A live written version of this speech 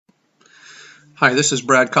Hi, this is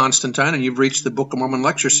Brad Constantine, and you've reached the Book of Mormon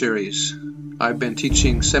lecture series. I've been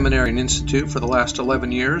teaching Seminary and Institute for the last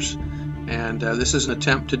 11 years, and this is an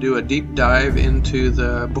attempt to do a deep dive into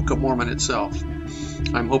the Book of Mormon itself.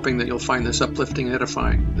 I'm hoping that you'll find this uplifting and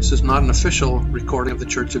edifying. This is not an official recording of the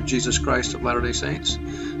Church of Jesus Christ of Latter-day Saints,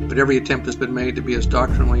 but every attempt has been made to be as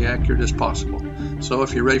doctrinally accurate as possible. So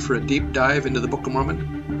if you're ready for a deep dive into the Book of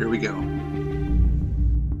Mormon, here we go.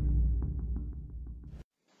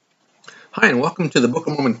 Hi, and welcome to the Book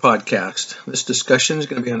of Mormon podcast. This discussion is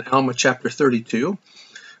going to be on Alma chapter 32.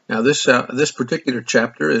 Now, this particular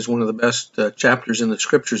chapter is one of the best chapters in the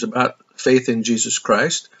scriptures about faith in Jesus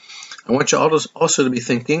Christ. I want you all also to be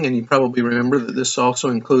thinking, and you probably remember that this also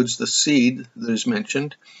includes the seed that is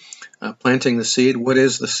mentioned, planting the seed. What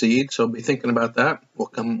is the seed? So be thinking about that.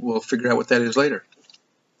 We'll figure out what that is later.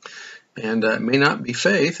 And it may not be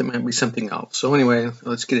faith; it might be something else. So anyway,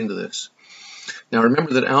 let's get into this. Now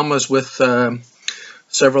remember that Alma's with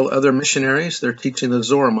several other missionaries. They're teaching the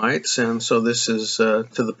Zoramites, and so this is to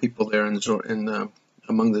the people there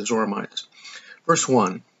among the Zoramites. Verse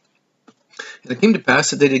 1. And it came to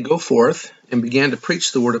pass that they did go forth and began to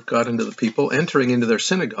preach the word of God unto the people, entering into their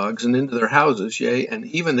synagogues and into their houses, yea, and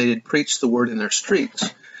even they did preach the word in their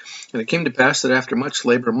streets. And it came to pass that after much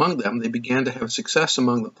labor among them, they began to have success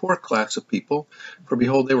among the poor class of people. For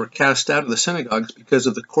behold, they were cast out of the synagogues because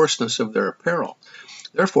of the coarseness of their apparel.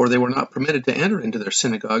 Therefore they were not permitted to enter into their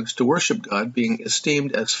synagogues to worship God, being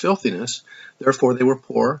esteemed as filthiness. Therefore they were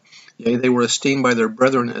poor. Yea, they were esteemed by their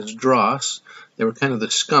brethren as dross. They were kind of the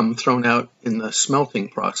scum thrown out in the smelting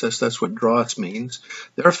process. That's what dross means.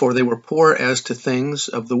 Therefore they were poor as to things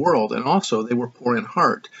of the world, and also they were poor in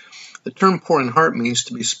heart. The term poor in heart means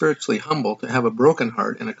to be spiritually humble, to have a broken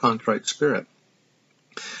heart and a contrite spirit.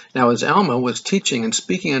 Now as Alma was teaching and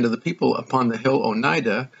speaking unto the people upon the hill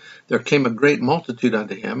Onidah, there came a great multitude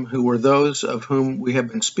unto him, who were those of whom we have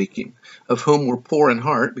been speaking, of whom were poor in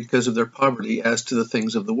heart because of their poverty as to the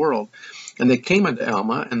things of the world. And they came unto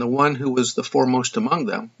Alma, and the one who was the foremost among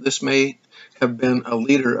them, this may have been a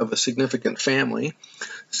leader of a significant family,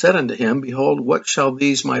 said unto him, Behold, what shall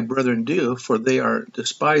these my brethren do? For they are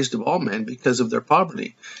despised of all men because of their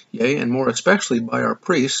poverty, yea, and more especially by our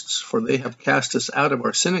priests, for they have cast us out of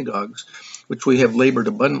our synagogues, which we have labored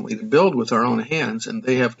abundantly to build with our own hands, and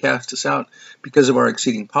they have cast us out because of our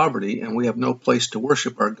exceeding poverty, and we have no place to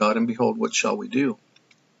worship our God, and behold, what shall we do?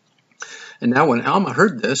 And now when Alma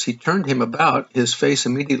heard this, he turned him about, his face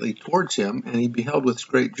immediately towards him, and he beheld with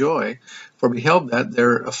great joy, for beheld that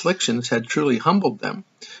their afflictions had truly humbled them,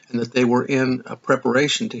 and that they were in a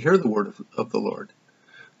preparation to hear the word of the Lord.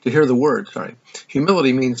 To hear the word, sorry.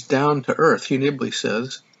 Humility means down to earth. Hugh Nibley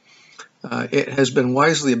says, it has been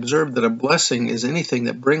wisely observed that a blessing is anything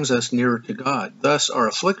that brings us nearer to God. Thus our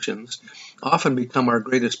afflictions often become our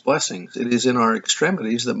greatest blessings. It is in our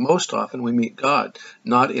extremities that most often we meet God,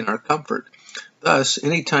 not in our comfort. Thus,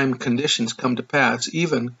 any time conditions come to pass,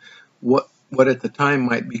 even what at the time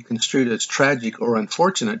might be construed as tragic or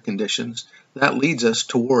unfortunate conditions, that leads us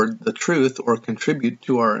toward the truth or contribute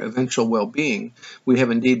to our eventual well-being. We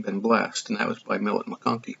have indeed been blessed, and that was by Millet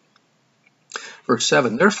McConkie. Verse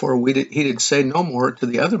 7, Therefore he did say no more to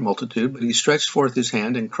the other multitude, but he stretched forth his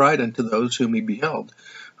hand and cried unto those whom he beheld,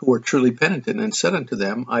 who were truly penitent, and said unto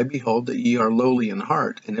them, I behold that ye are lowly in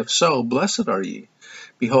heart, and if so, blessed are ye.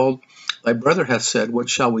 Behold, thy brother hath said, What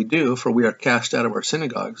shall we do? For we are cast out of our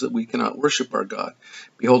synagogues, that we cannot worship our God.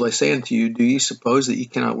 Behold, I say unto you, do ye suppose that ye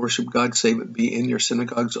cannot worship God, save it be in your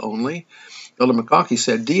synagogues only? Elder McConkie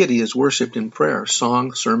said, Deity is worshipped in prayer,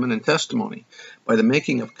 song, sermon, and testimony. By the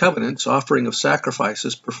making of covenants, offering of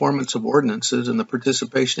sacrifices, performance of ordinances, and the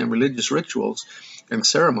participation in religious rituals and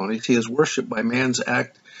ceremonies, he is worshipped by man's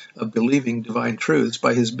act of believing divine truths.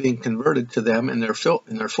 By his being converted to them in their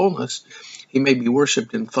fullness, he may be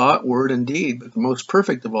worshipped in thought, word, and deed, but the most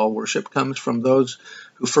perfect of all worship comes from those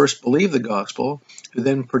who first believe the gospel, who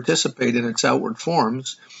then participate in its outward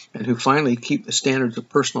forms, and who finally keep the standards of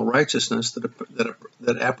personal righteousness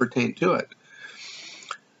that appertain to it.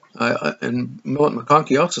 And Millet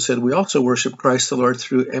McConkie also said, we also worship Christ the Lord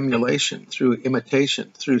through emulation, through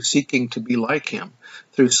imitation, through seeking to be like him,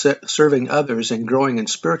 through serving others and growing in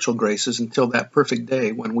spiritual graces until that perfect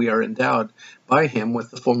day when we are endowed by him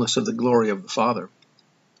with the fullness of the glory of the Father.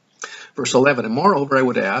 Verse 11, And moreover I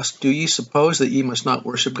would ask, do ye suppose that ye must not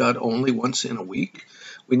worship God only once in a week?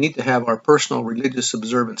 We need to have our personal religious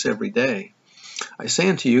observance every day. I say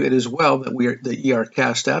unto you, it is well that ye are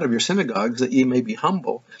cast out of your synagogues, that ye may be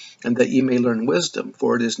humble, and that ye may learn wisdom.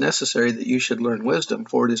 For it is necessary that you should learn wisdom,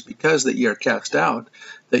 for it is because that ye are cast out,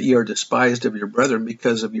 that ye are despised of your brethren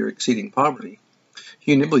because of your exceeding poverty.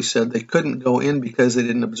 Hugh Nibley said they couldn't go in because they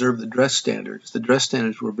didn't observe the dress standards. The dress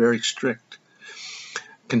standards were very strict.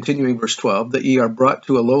 Continuing verse 12, that ye are brought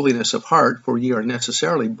to a lowliness of heart, for ye are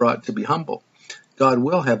necessarily brought to be humble. God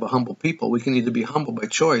will have a humble people. We can either be humble by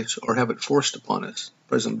choice or have it forced upon us.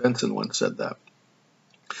 President Benson once said that.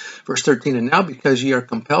 Verse 13, and now because ye are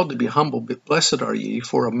compelled to be humble, blessed are ye,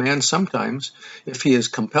 for a man sometimes, if he is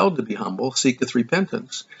compelled to be humble, seeketh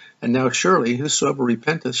repentance. And now surely whosoever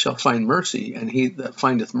repenteth shall find mercy, and he that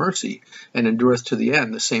findeth mercy, and endureth to the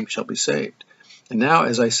end, the same shall be saved. And now,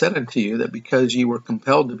 as I said unto you, that because ye were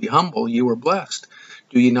compelled to be humble, ye were blessed.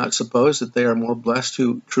 Do ye not suppose that they are more blessed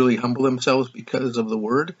who truly humble themselves because of the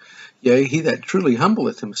word? Yea, he that truly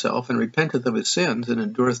humbleth himself, and repenteth of his sins, and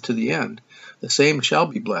endureth to the end, the same shall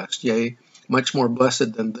be blessed, yea, much more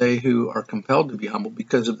blessed than they who are compelled to be humble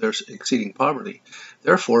because of their exceeding poverty.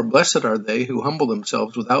 Therefore, blessed are they who humble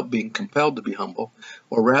themselves without being compelled to be humble,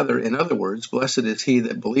 or rather, in other words, blessed is he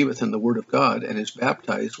that believeth in the word of God, and is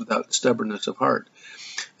baptized without stubbornness of heart.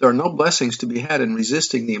 There are no blessings to be had in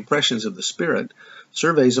resisting the impressions of the Spirit.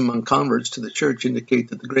 Surveys among converts to the church indicate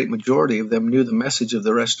that the great majority of them knew the message of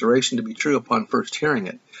the restoration to be true upon first hearing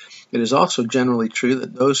it. It is also generally true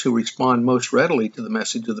that those who respond most readily to the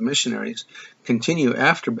message of the missionaries continue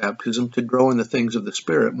after baptism to grow in the things of the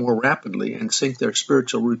Spirit more rapidly and sink their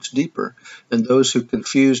spiritual roots deeper than those who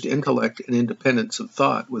confused intellect and independence of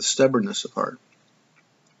thought with stubbornness of heart.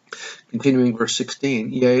 Continuing verse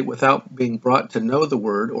 16, yea, without being brought to know the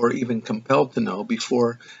word, or even compelled to know,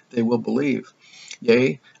 before they will believe.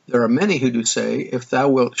 Yea, there are many who do say, if thou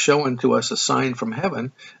wilt show unto us a sign from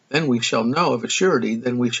heaven, then we shall know of a surety,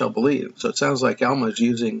 then we shall believe. So it sounds like Alma is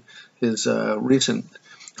using his recent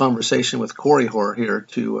conversation with Korihor here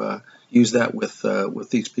to use that with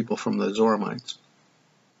these people from the Zoramites.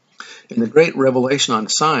 In the great revelation on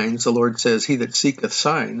signs, the Lord says, he that seeketh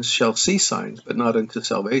signs shall see signs, but not unto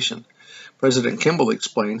salvation. President Kimball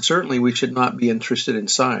explained, certainly we should not be interested in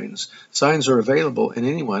signs. Signs are available, and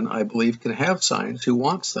anyone, I believe, can have signs who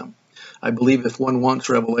wants them. I believe if one wants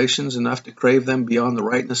revelations enough to crave them beyond the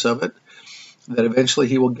rightness of it, that eventually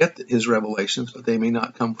he will get his revelations, but they may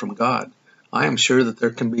not come from God. I am sure that there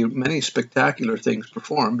can be many spectacular things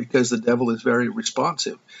performed because the devil is very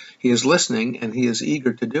responsive. He is listening and he is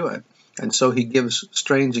eager to do it, and so he gives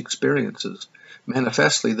strange experiences.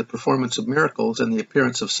 Manifestly, the performance of miracles and the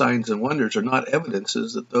appearance of signs and wonders are not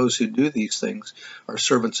evidences that those who do these things are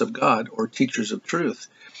servants of God or teachers of truth.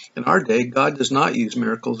 In our day, God does not use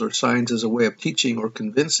miracles or signs as a way of teaching or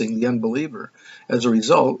convincing the unbeliever. As a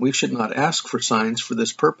result, we should not ask for signs for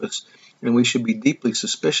this purpose, and we should be deeply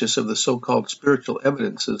suspicious of the so-called spiritual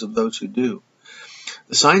evidences of those who do.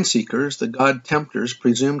 The sign seekers, the God tempters,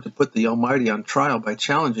 presume to put the Almighty on trial by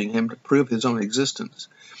challenging him to prove his own existence.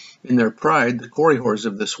 In their pride, the Korihors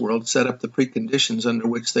of this world set up the preconditions under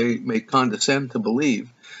which they may condescend to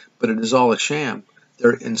believe, but it is all a sham.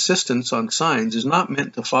 Their insistence on signs is not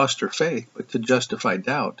meant to foster faith, but to justify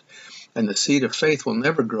doubt, and the seed of faith will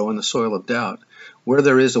never grow in the soil of doubt. Where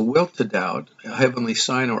there is a will to doubt, a heavenly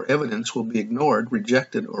sign or evidence will be ignored,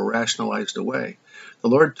 rejected, or rationalized away. The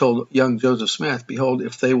Lord told young Joseph Smith, behold,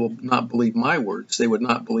 if they will not believe my words, they would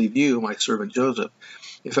not believe you, my servant Joseph.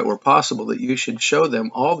 If it were possible that you should show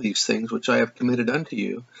them all these things which I have committed unto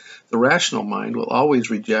you, the rational mind will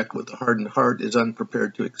always reject what the hardened heart is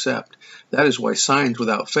unprepared to accept. That is why signs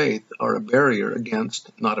without faith are a barrier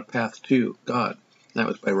against, not a path to, God. That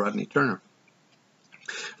was by Rodney Turner.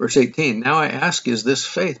 Verse 18, now I ask, is this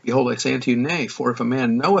faith? Behold, I say unto you, nay, for if a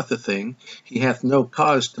man knoweth a thing, he hath no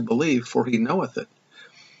cause to believe, for he knoweth it.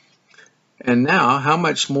 And now, how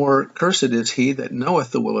much more cursed is he that knoweth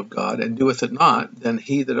the will of God, and doeth it not, than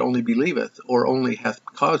he that only believeth, or only hath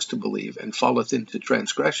cause to believe, and falleth into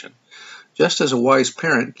transgression. Just as a wise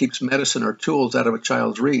parent keeps medicine or tools out of a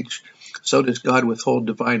child's reach, so does God withhold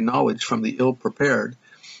divine knowledge from the ill-prepared.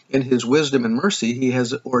 In his wisdom and mercy, he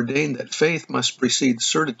has ordained that faith must precede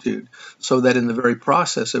certitude, so that in the very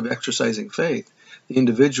process of exercising faith, the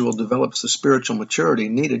individual develops the spiritual maturity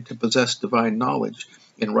needed to possess divine knowledge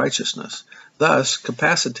in righteousness. Thus,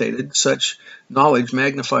 capacitated, such knowledge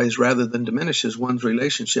magnifies rather than diminishes one's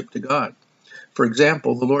relationship to God. For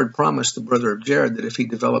example, the Lord promised the brother of Jared that if he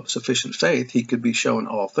developed sufficient faith, he could be shown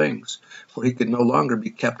all things, for he could no longer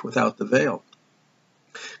be kept without the veil.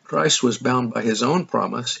 Christ was bound by his own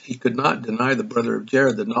promise. He could not deny the brother of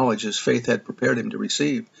Jared the knowledge his faith had prepared him to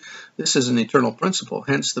receive. This is an eternal principle.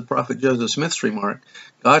 Hence the prophet Joseph Smith's remark,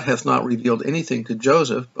 God hath not revealed anything to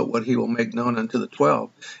Joseph but what he will make known unto the 12,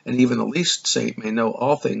 and even the least saint may know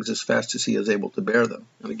all things as fast as he is able to bear them.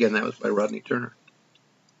 And again, that was by Rodney Turner.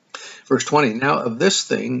 Verse 20, now of this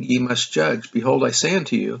thing ye must judge. Behold, I say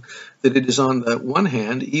unto you, that it is on the one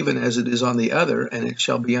hand, even as it is on the other, and it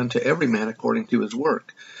shall be unto every man according to his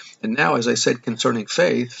work. And now, as I said concerning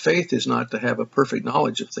faith, faith is not to have a perfect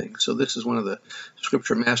knowledge of things. So this is one of the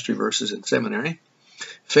scripture mastery verses in seminary.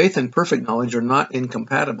 Faith and perfect knowledge are not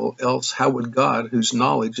incompatible, else how would God, whose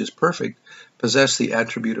knowledge is perfect, possess the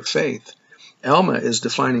attribute of faith? Alma is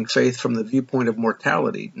defining faith from the viewpoint of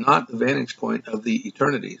mortality, not the vantage point of the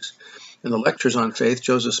eternities. In the lectures on faith,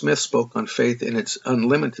 Joseph Smith spoke on faith in its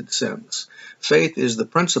unlimited sense. Faith is the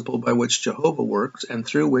principle by which Jehovah works and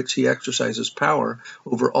through which he exercises power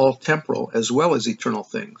over all temporal as well as eternal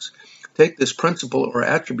things. Take this principle or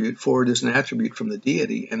attribute, for it is an attribute from the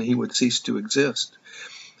deity, and he would cease to exist.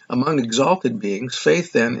 Among exalted beings,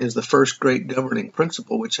 faith then is the first great governing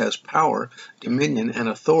principle which has power, dominion, and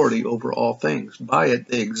authority over all things. By it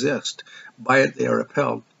they exist. By it they are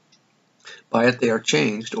upheld. By it they are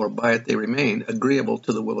changed, or by it they remain, agreeable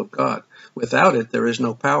to the will of God. Without it there is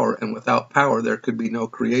no power, and without power there could be no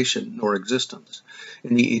creation nor existence.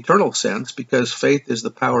 In the eternal sense, because faith is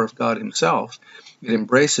the power of God himself, it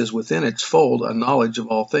embraces within its fold a knowledge of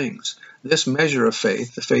all things. This measure of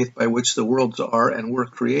faith, the faith by which the worlds are and were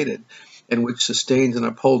created, and which sustains and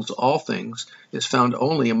upholds all things, is found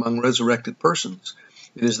only among resurrected persons.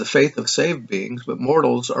 It is the faith of saved beings, but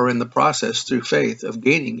mortals are in the process through faith of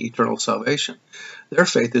gaining eternal salvation. Their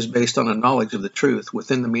faith is based on a knowledge of the truth,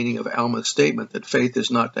 within the meaning of Alma's statement that faith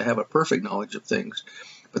is not to have a perfect knowledge of things,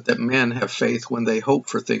 but that men have faith when they hope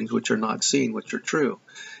for things which are not seen, which are true.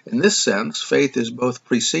 In this sense, faith is both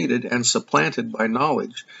preceded and supplanted by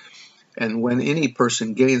knowledge. And when any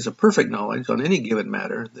person gains a perfect knowledge on any given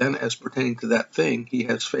matter, then as pertaining to that thing, he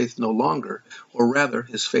has faith no longer, or rather,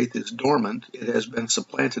 his faith is dormant. It has been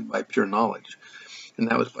supplanted by pure knowledge. And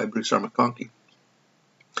that was by Bruce R. McConkie.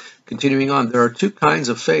 Continuing on, there are two kinds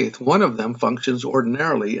of faith. One of them functions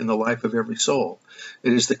ordinarily in the life of every soul.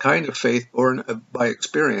 It is the kind of faith born by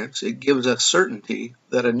experience. It gives us certainty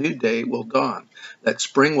that a new day will dawn, that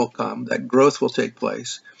spring will come, that growth will take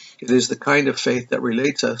place. It is the kind of faith that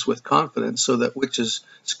relates us with confidence so that which is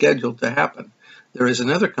scheduled to happen. There is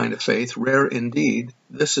another kind of faith, rare indeed.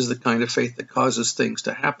 This is the kind of faith that causes things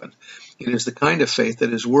to happen. It is the kind of faith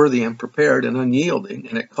that is worthy and prepared and unyielding,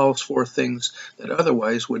 and it calls forth things that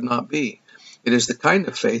otherwise would not be. It is the kind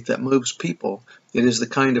of faith that moves people. It is the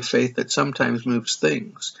kind of faith that sometimes moves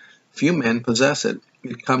things. Few men possess it.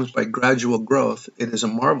 It comes by gradual growth. It is a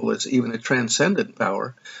marvelous, even a transcendent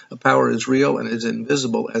power. A power as real and as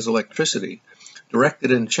invisible as electricity.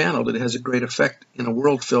 Directed and channeled, it has a great effect in a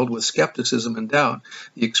world filled with skepticism and doubt.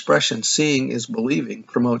 The expression "seeing is believing"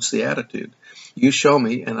 promotes the attitude. You show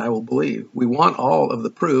me, and I will believe. We want all of the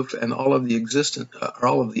proof and all of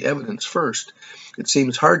the evidence first. It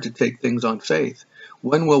seems hard to take things on faith.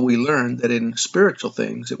 When will we learn that in spiritual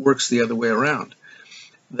things it works the other way around?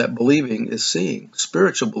 That believing is seeing.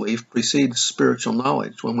 Spiritual belief precedes spiritual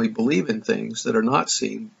knowledge. When we believe in things that are not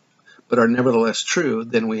seen, but are nevertheless true,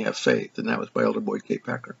 then we have faith. And that was by Elder Boyd K.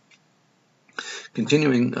 Packer.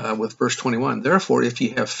 Continuing with verse 21, therefore, if ye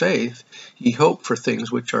have faith, ye hope for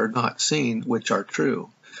things which are not seen, which are true.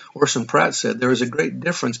 Orson Pratt said, there is a great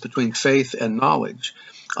difference between faith and knowledge.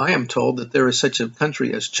 I am told that there is such a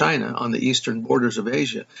country as China on the eastern borders of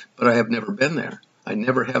Asia, but I have never been there. I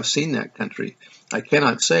never have seen that country. I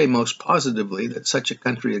cannot say most positively that such a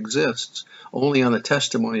country exists. Only on the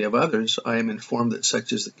testimony of others I am informed that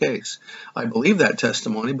such is the case. I believe that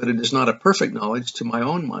testimony, but it is not a perfect knowledge to my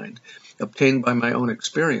own mind, obtained by my own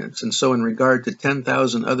experience. And so in regard to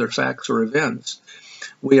 10,000 other facts or events,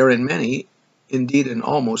 we are in many, indeed in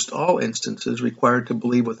almost all instances, required to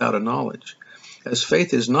believe without a knowledge. As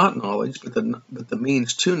faith is not knowledge, but the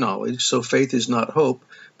means to knowledge, so faith is not hope,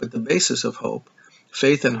 but the basis of hope.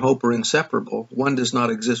 Faith and hope are inseparable. One does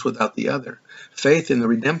not exist without the other. Faith in the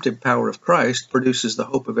redemptive power of Christ produces the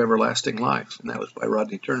hope of everlasting life. And that was by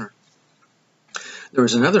Rodney Turner. There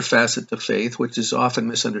is another facet to faith which is often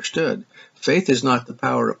misunderstood. Faith is not the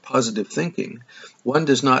power of positive thinking. One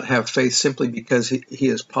does not have faith simply because he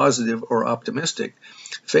is positive or optimistic.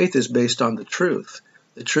 Faith is based on the truth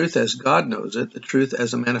as God knows it, the truth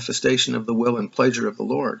as a manifestation of the will and pleasure of the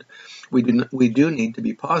Lord. We do need to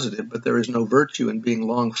be positive, but there is no virtue in being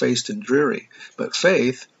long-faced and dreary. But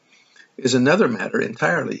faith is another matter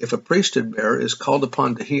entirely. If a priesthood bearer is called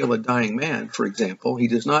upon to heal a dying man, for example, he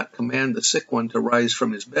does not command the sick one to rise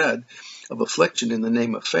from his bed of affliction in the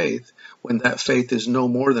name of faith, when that faith is no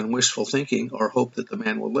more than wishful thinking or hope that the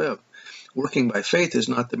man will live. Working by faith is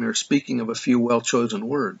not the mere speaking of a few well-chosen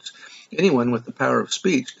words. Anyone with the power of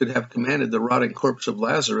speech could have commanded the rotting corpse of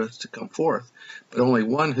Lazarus to come forth, but only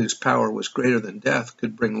one whose power was greater than death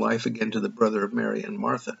could bring life again to the brother of Mary and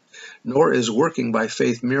Martha. Nor is working by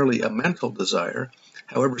faith merely a mental desire,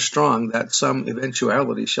 however strong that some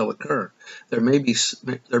eventuality shall occur. There may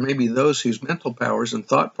be those whose mental powers and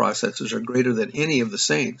thought processes are greater than any of the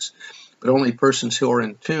saints, but only persons who are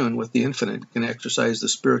in tune with the infinite can exercise the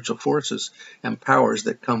spiritual forces and powers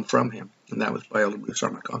that come from him. And that was by Olubu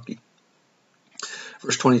Sarmakonki.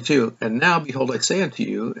 Verse 22, And now, behold, I say unto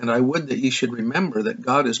you, and I would that ye should remember that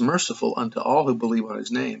God is merciful unto all who believe on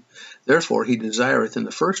his name. Therefore he desireth in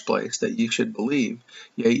the first place that ye should believe,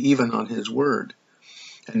 yea, even on his word.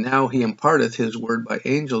 And now he imparteth his word by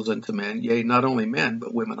angels unto men, yea, not only men,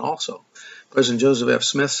 but women also. President Joseph F.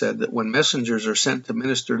 Smith said that when messengers are sent to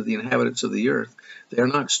minister to the inhabitants of the earth, they are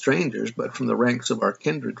not strangers, but from the ranks of our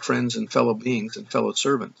kindred, friends, and fellow beings and fellow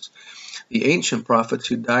servants. The ancient prophets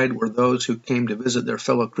who died were those who came to visit their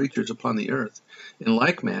fellow creatures upon the earth. In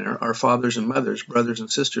like manner, our fathers and mothers, brothers and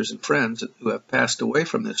sisters and friends who have passed away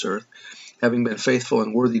from this earth, having been faithful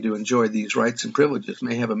and worthy to enjoy these rights and privileges,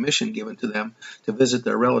 may have a mission given to them to visit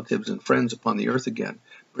their relatives and friends upon the earth again,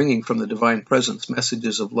 bringing from the divine presence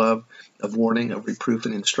messages of love, of warning, of reproof,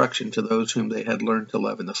 and instruction to those whom they had learned to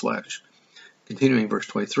love in the flesh. Continuing verse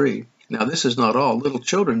 23, Now this is not all. Little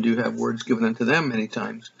children do have words given unto them many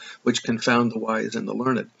times, which confound the wise and the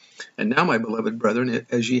learned. And now, my beloved brethren,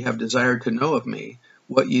 as ye have desired to know of me,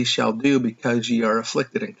 what ye shall do because ye are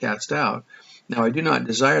afflicted and cast out, now I do not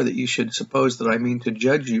desire that you should suppose that I mean to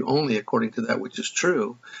judge you only according to that which is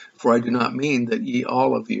true, for I do not mean that ye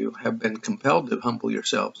all of you have been compelled to humble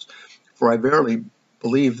yourselves. For I verily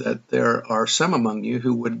believe that there are some among you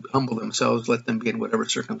who would humble themselves, let them be in whatever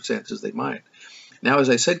circumstances they might. Now as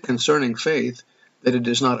I said concerning faith, that it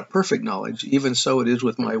is not a perfect knowledge, even so it is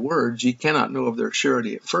with my words, ye cannot know of their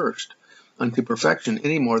surety at first, unto perfection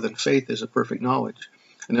any more than faith is a perfect knowledge.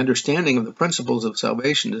 An understanding of the principles of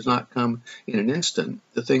salvation does not come in an instant.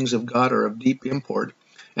 The things of God are of deep import,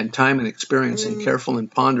 and time and experience and careful and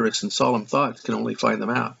ponderous and solemn thoughts can only find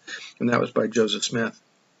them out. And that was by Joseph Smith.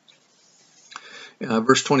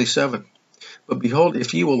 Verse 27, But behold,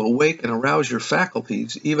 if ye will awake and arouse your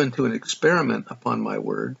faculties, even to an experiment upon my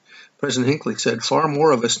word, President Hinckley said, far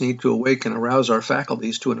more of us need to awake and arouse our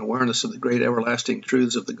faculties to an awareness of the great everlasting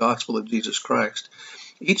truths of the gospel of Jesus Christ.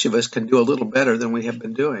 Each of us can do a little better than we have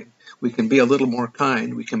been doing. We can be a little more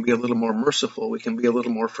kind. We can be a little more merciful. We can be a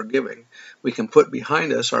little more forgiving. We can put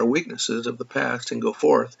behind us our weaknesses of the past and go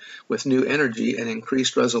forth with new energy and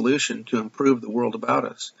increased resolution to improve the world about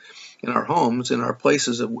us. In our homes, in our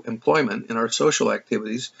places of employment, in our social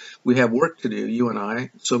activities, we have work to do, you and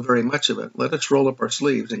I, so very much of it. Let us roll up our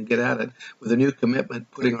sleeves and get at it with a new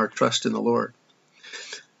commitment, putting our trust in the Lord.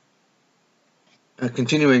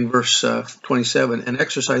 Continuing verse 27, And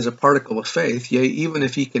exercise a particle of faith, yea, even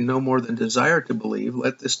if ye can no more than desire to believe,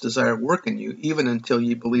 let this desire work in you, even until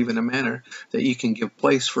ye believe in a manner that ye can give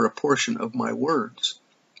place for a portion of my words.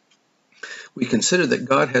 We consider that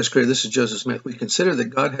God has created, this is Joseph Smith, we consider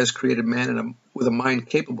that God has created man with a mind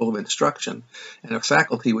capable of instruction, and a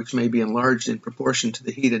faculty which may be enlarged in proportion to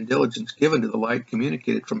the heed and diligence given to the light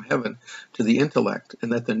communicated from heaven to the intellect,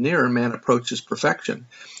 and that the nearer man approaches perfection,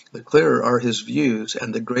 the clearer are his views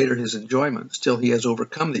and the greater his enjoyments, till he has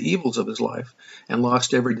overcome the evils of his life and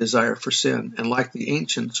lost every desire for sin, and like the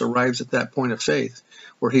ancients arrives at that point of faith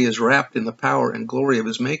where he is wrapped in the power and glory of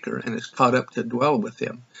his Maker and is caught up to dwell with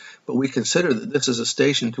him. But we consider that this is a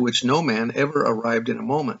station to which no man ever arrived in a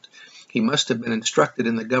moment. He must have been instructed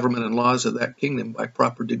in the government and laws of that kingdom by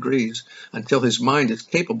proper degrees until his mind is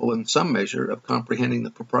capable in some measure of comprehending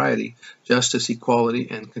the propriety, justice, equality,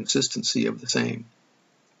 and consistency of the same.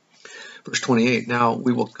 Verse 28, Now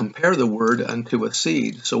we will compare the word unto a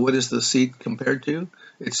seed. So what is the seed compared to?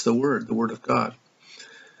 It's the word of God.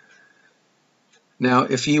 Now,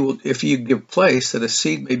 if you give place that a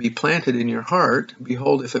seed may be planted in your heart,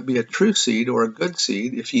 behold, if it be a true seed or a good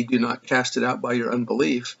seed, if ye do not cast it out by your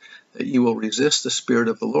unbelief, that you will resist the Spirit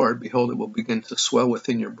of the Lord, behold, it will begin to swell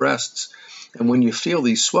within your breasts. And when you feel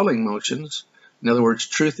these swelling motions, in other words,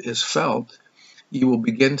 truth is felt, you will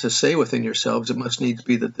begin to say within yourselves, it must needs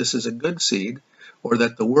be that this is a good seed, or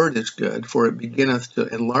that the word is good, for it beginneth to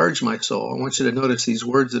enlarge my soul. I want you to notice these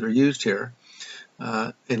words that are used here.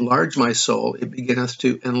 Enlarge my soul, it beginneth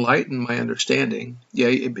to enlighten my understanding,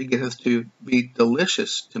 yea, it beginneth to be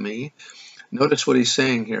delicious to me. Notice what he's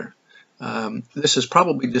saying here. This is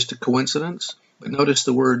probably just a coincidence, but notice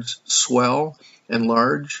the words swell,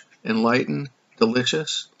 enlarge, enlighten,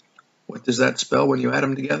 delicious. What does that spell when you add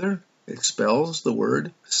them together? It spells the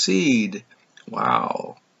word seed.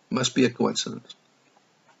 Wow, must be a coincidence.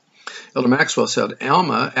 Elder Maxwell said,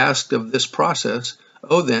 Alma asked of this process,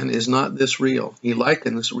 "Oh, then, is not this real?" He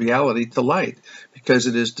likens reality to light because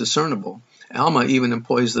it is discernible. Alma even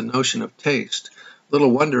employs the notion of taste.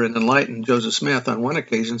 Little wonder an enlightened Joseph Smith on one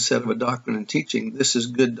occasion said of a doctrine and teaching, "This is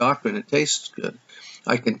good doctrine, it tastes good.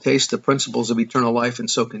 I can taste the principles of eternal life, and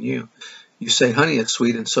so can you. You say honey is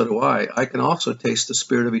sweet, and so do I. I can also taste the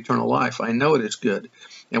spirit of eternal life. I know it is good.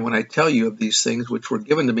 And when I tell you of these things which were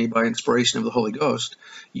given to me by inspiration of the Holy Ghost,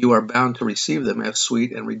 you are bound to receive them as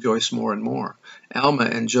sweet and rejoice more and more." Alma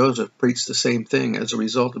and Joseph preached the same thing as a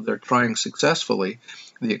result of their trying successfully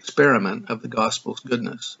the experiment of the gospel's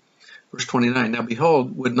goodness. Verse 29, "Now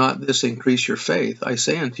behold, would not this increase your faith? I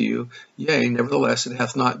say unto you, yea, nevertheless it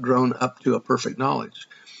hath not grown up to a perfect knowledge."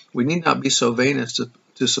 We need not be so vain as to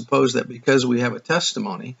suppose that because we have a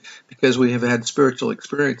testimony, because we have had spiritual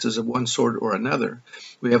experiences of one sort or another,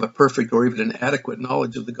 we have a perfect or even an adequate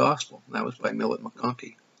knowledge of the gospel. That was by Millet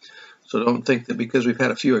McConkie. So don't think that because we've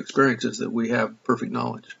had a few experiences that we have perfect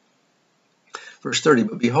knowledge. Verse 30,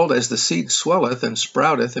 "But behold, as the seed swelleth and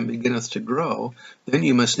sprouteth and beginneth to grow, then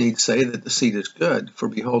you must needs say that the seed is good. For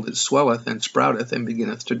behold, it swelleth and sprouteth and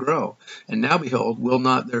beginneth to grow. And now behold, will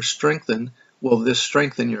this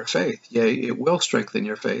strengthen your faith? Yea, it will strengthen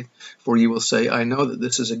your faith. For you will say, I know that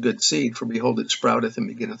this is a good seed, for behold, it sprouteth and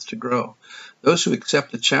beginneth to grow." Those who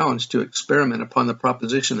accept the challenge to experiment upon the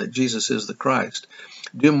proposition that Jesus is the Christ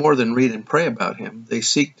do more than read and pray about him. They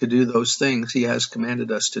seek to do those things he has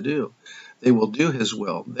commanded us to do. They will do his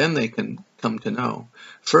will. Then they can come to know.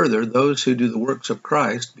 Further, those who do the works of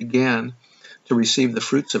Christ began to receive the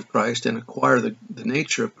fruits of Christ and acquire the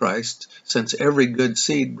nature of Christ, since every good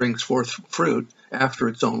seed brings forth fruit after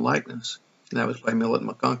its own likeness. And that was by Millet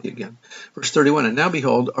McConkie again. Verse 31, "And now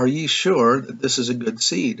behold, are ye sure that this is a good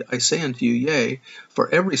seed? I say unto you, yea, for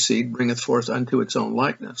every seed bringeth forth unto its own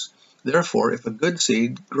likeness. Therefore, if a good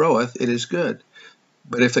seed groweth, it is good.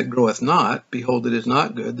 But if it groweth not, behold, it is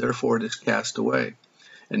not good, therefore it is cast away.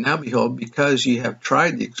 And now behold, because ye have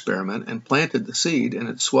tried the experiment, and planted the seed, and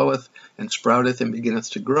it swelleth and sprouteth and beginneth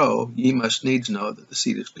to grow, ye must needs know that the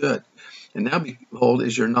seed is good. And now behold,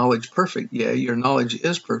 is your knowledge perfect? Yea, your knowledge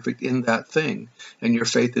is perfect in that thing, and your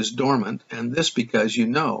faith is dormant, and this because you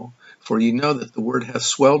know. For ye know that the word hath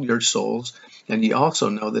swelled your souls, and ye also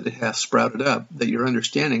know that it hath sprouted up, that your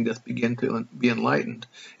understanding doth begin to be enlightened,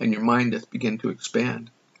 and your mind doth begin to expand."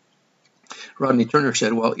 Rodney Turner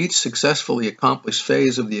said, "While each successfully accomplished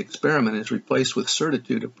phase of the experiment is replaced with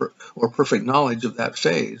certitude or perfect knowledge of that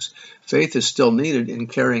phase, faith is still needed in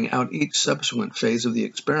carrying out each subsequent phase of the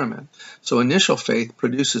experiment. So initial faith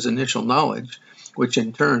produces initial knowledge, which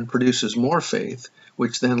in turn produces more faith,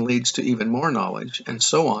 which then leads to even more knowledge, and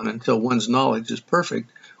so on until one's knowledge is perfect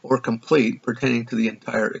or complete pertaining to the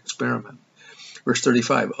entire experiment." Verse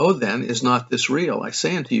 35, "Oh then, is not this real? I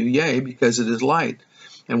say unto you, yea, because it is light.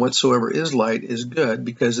 And whatsoever is light is good,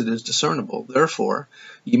 because it is discernible. Therefore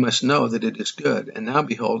ye must know that it is good. And now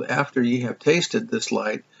behold, after ye have tasted this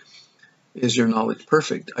light, is your knowledge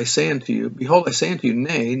perfect? I say unto you, behold, I say unto you,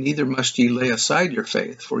 nay, neither must ye lay aside your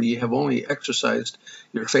faith, for ye have only exercised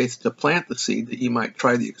your faith to plant the seed, that ye might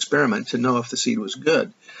try the experiment to know if the seed was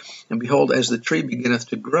good. And behold, as the tree beginneth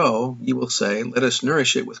to grow, ye will say, Let us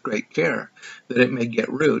nourish it with great care, that it may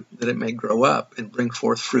get root, that it may grow up, and bring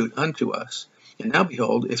forth fruit unto us. And now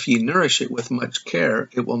behold, if ye nourish it with much care,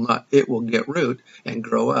 it will get root, and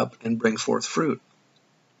grow up, and bring forth fruit.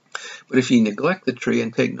 But if ye neglect the tree,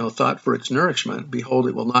 and take no thought for its nourishment, behold,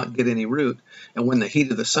 it will not get any root. And when the heat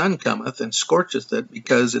of the sun cometh, and scorcheth it,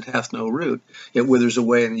 because it hath no root, it withers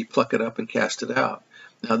away, and ye pluck it up, and cast it out.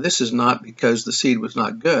 Now this is not because the seed was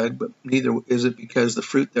not good, but neither is it because the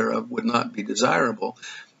fruit thereof would not be desirable,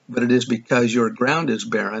 but it is because your ground is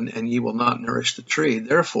barren, and ye will not nourish the tree.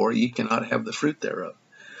 Therefore ye cannot have the fruit thereof.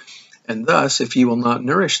 And thus, if ye will not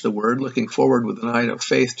nourish the word, looking forward with an eye of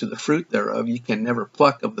faith to the fruit thereof, ye can never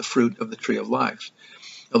pluck of the fruit of the tree of life.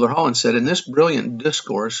 Elder Holland said, in this brilliant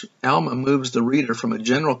discourse, Alma moves the reader from a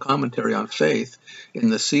general commentary on faith in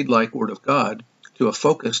the seed-like Word of God to a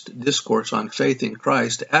focused discourse on faith in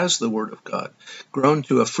Christ as the Word of God, grown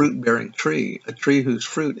to a fruit-bearing tree, a tree whose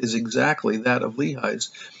fruit is exactly that of Lehi's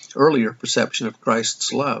earlier perception of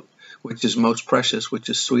Christ's love, which is most precious, which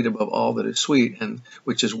is sweet above all that is sweet, and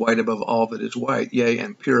which is white above all that is white, yea,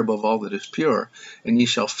 and pure above all that is pure. And ye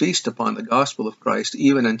shall feast upon the gospel of Christ,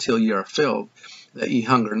 even until ye are filled, that ye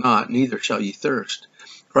hunger not, neither shall ye thirst.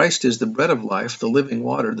 Christ is the bread of life, the living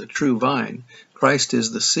water, the true vine. Christ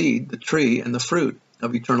is the seed, the tree, and the fruit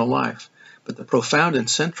of eternal life. But the profound and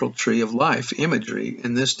central tree of life imagery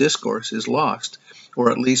in this discourse is lost,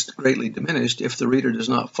 or at least greatly diminished, if the reader does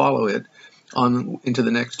not follow it on into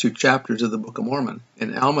the next 2 chapters of the Book of Mormon.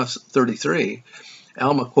 In Alma 33,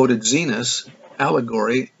 Alma quoted Zenos'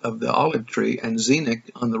 allegory of the olive tree and Zenock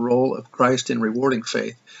on the role of Christ in rewarding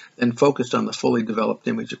faith, then focused on the fully developed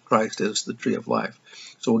image of Christ as the tree of life.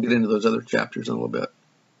 So we'll get into those other chapters in a little bit.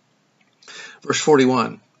 Verse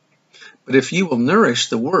 41. But if you will nourish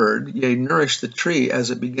the word, yea, nourish the tree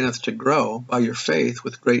as it beginneth to grow, by your faith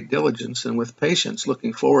with great diligence and with patience,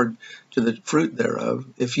 looking forward to the fruit thereof,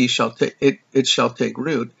 if ye shall it shall take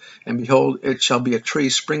root, and behold, it shall be a tree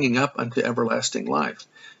springing up unto everlasting life.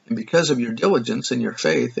 And because of your diligence and your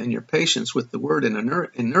faith and your patience with the word in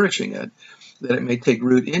nourishing it, that it may take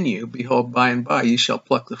root in you, behold, by and by ye shall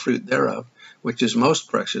pluck the fruit thereof, which is most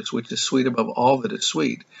precious, which is sweet above all that is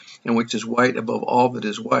sweet, and which is white above all that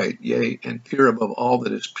is white, yea, and pure above all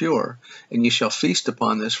that is pure. And ye shall feast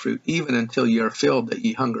upon this fruit, even until ye are filled, that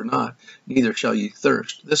ye hunger not, neither shall ye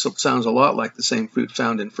thirst. This sounds a lot like the same fruit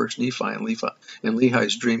found in 1 Nephi and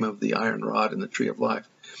Lehi's dream of the iron rod and the tree of life.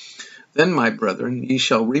 Then, my brethren, ye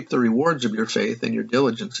shall reap the rewards of your faith and your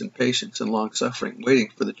diligence and patience and long-suffering, waiting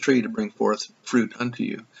for the tree to bring forth fruit unto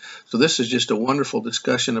you. So this is just a wonderful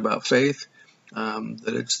discussion about faith,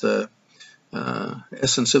 that it's the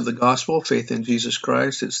essence of the gospel, faith in Jesus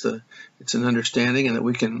Christ. It's an understanding, and that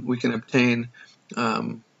we can obtain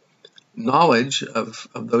knowledge of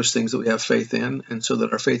those things that we have faith in, and so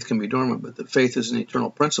that our faith can be dormant, but that faith is an eternal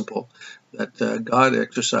principle that God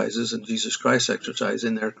exercises and Jesus Christ exercises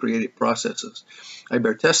in their creative processes. I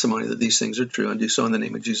bear testimony that these things are true, and do so in the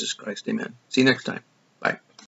name of Jesus Christ. Amen. See you next time. Bye.